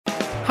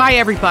Hi,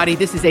 everybody.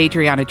 This is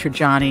Adriana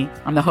Trajani.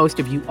 I'm the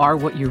host of You Are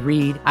What You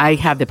Read. I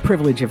have the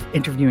privilege of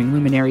interviewing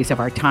luminaries of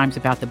our times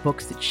about the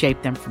books that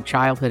shaped them from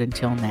childhood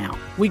until now.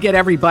 We get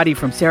everybody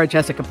from Sarah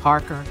Jessica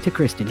Parker to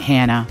Kristen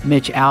Hanna,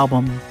 Mitch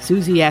Albom,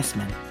 Susie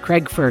Essman,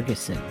 Craig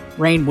Ferguson,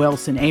 Rainn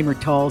Wilson, Amor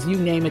Tolls, you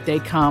name it, they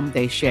come,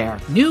 they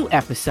share. New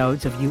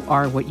episodes of You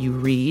Are What You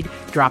Read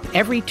drop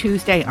every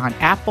Tuesday on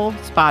Apple,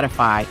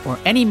 Spotify, or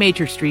any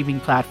major streaming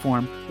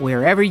platform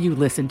wherever you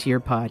listen to your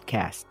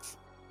podcasts.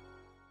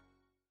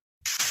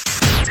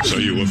 So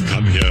you have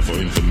come here for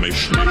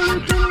information.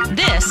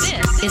 This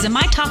is a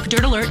My Talk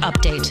Dirt Alert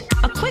update.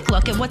 A quick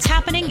look at what's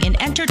happening in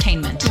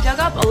entertainment. We dug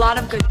up a lot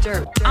of good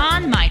dirt.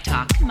 On My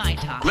Talk.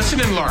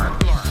 Listen and learn.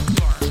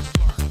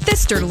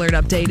 This Dirt Alert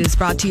update is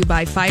brought to you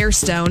by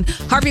Firestone.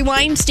 Harvey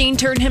Weinstein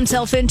turned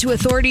himself in to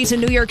authorities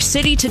in New York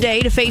City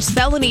today to face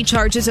felony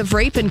charges of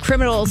rape and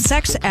criminal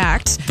sex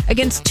acts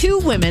against two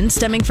women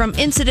stemming from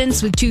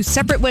incidents with two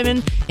separate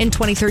women in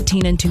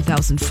 2013 and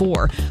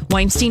 2004.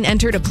 Weinstein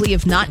entered a plea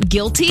of not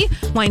guilty.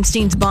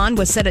 Weinstein's bond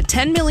was set at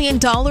 $10 million,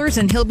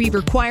 and he'll be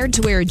required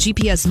to wear a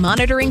GPS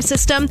monitoring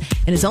system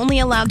and is only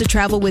allowed to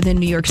travel within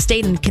New York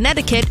State and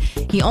Connecticut.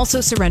 He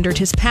also surrendered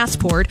his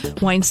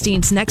passport.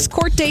 Weinstein's next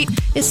court date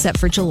is set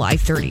for July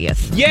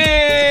 30th.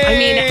 Yay! I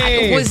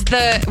mean,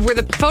 were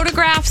the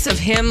photographs of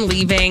him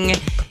leaving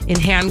in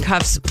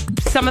handcuffs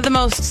some of the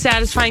most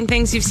satisfying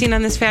things you've seen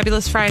on this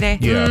fabulous Friday?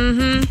 Yeah.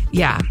 Mm-hmm.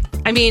 Yeah.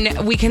 I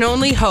mean, we can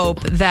only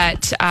hope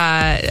that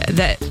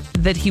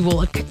that he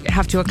will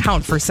have to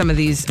account for some of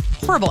these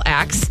horrible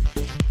acts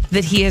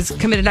that he has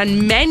committed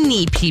on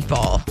many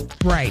people.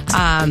 Right.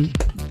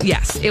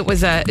 Yes, it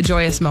was a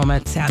joyous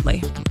moment,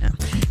 sadly. Yeah.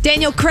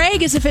 Daniel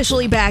Craig is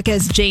officially back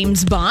as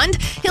James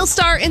Bond. He'll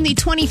star in the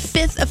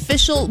 25th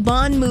official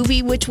Bond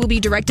movie, which will be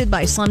directed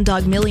by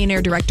Slumdog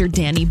Millionaire director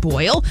Danny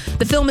Boyle.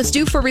 The film is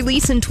due for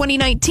release in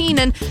 2019,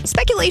 and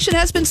speculation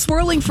has been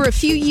swirling for a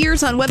few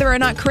years on whether or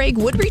not Craig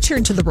would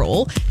return to the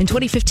role. In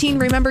 2015,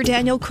 remember,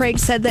 Daniel Craig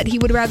said that he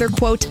would rather,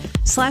 quote,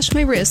 slash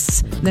my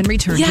wrists than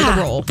return to the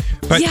role.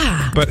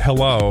 But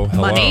hello.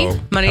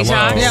 Money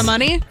talks. Yeah,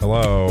 money.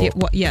 Hello. Yeah,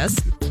 yes.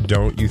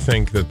 Don't you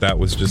think that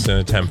was just an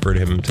attempt for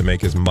him to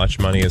make as much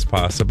money as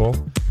possible?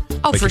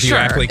 Oh, for if you sure.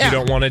 act like you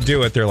don't want to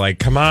do it, they're like,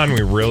 come on,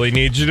 we really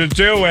need you to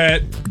do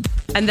it.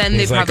 And then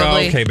he's they like,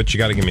 probably... oh, okay, but you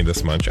got to give me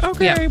this much.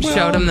 Okay,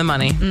 showed him the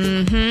money.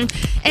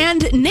 Mm-hmm.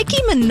 And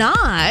Nicki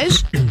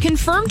Minaj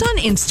confirmed on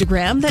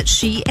Instagram that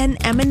she and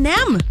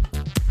Eminem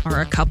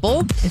are a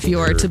couple, if you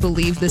are to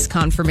believe this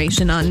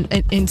confirmation on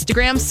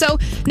Instagram. So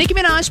Nicki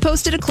Minaj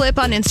posted a clip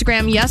on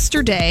Instagram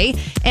yesterday,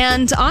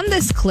 and on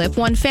this clip,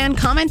 one fan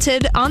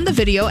commented on the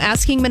video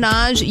asking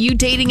Minaj, "You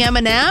dating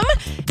Eminem?"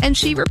 And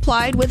she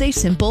replied with a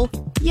simple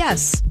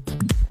yes.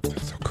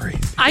 That's so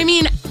crazy. I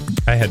mean,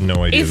 I had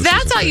no idea. If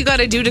that's all you got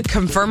to do to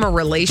confirm a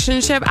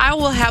relationship, I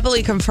will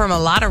happily confirm a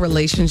lot of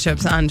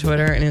relationships on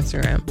Twitter and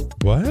Instagram.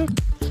 What?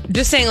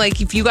 Just saying,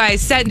 like, if you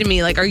guys said to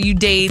me, like, are you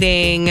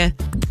dating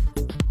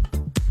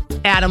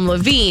Adam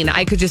Levine?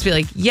 I could just be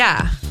like,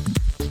 yeah.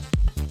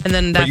 And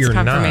then that's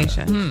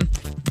confirmation.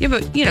 Yeah,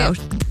 but, you know.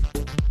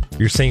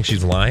 You're saying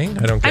she's lying?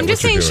 I don't get I'm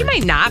just saying she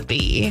might not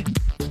be.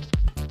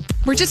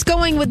 We're just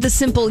going with the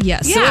simple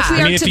yes. Yeah. So if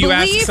we are if to you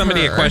believe ask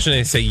somebody her, a question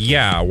and they say,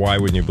 yeah, why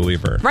wouldn't you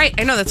believe her? Right.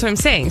 I know. That's what I'm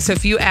saying. So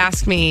if you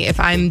ask me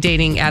if I'm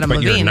dating Adam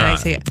Levine, and I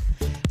say,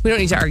 we don't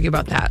need to argue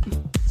about that.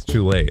 It's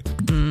too late.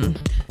 We're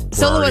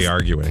already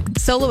arguing.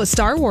 Solo, a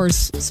Star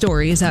Wars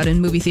story, is out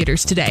in movie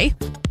theaters today.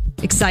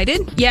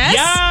 Excited? Yes?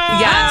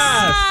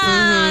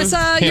 Yes.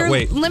 Yes. Your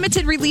wait.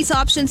 limited release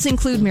options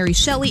include Mary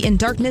Shelley in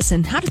Darkness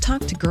and How to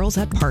Talk to Girls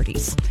at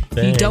Parties.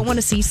 If you don't want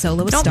to see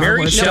Solo, a Star Mary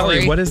Wars Shelley,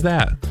 story. what is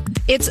that?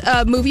 It's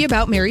a movie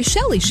about Mary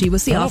Shelley. She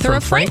was the author from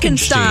of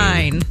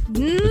Frankenstein.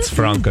 It's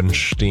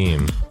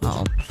Frankenstein.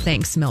 Oh,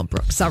 thanks, Mel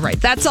Brooks. All right.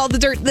 That's all the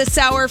dirt this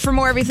hour. For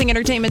more everything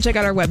entertainment, check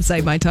out our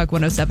website,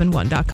 mytalk1071.com.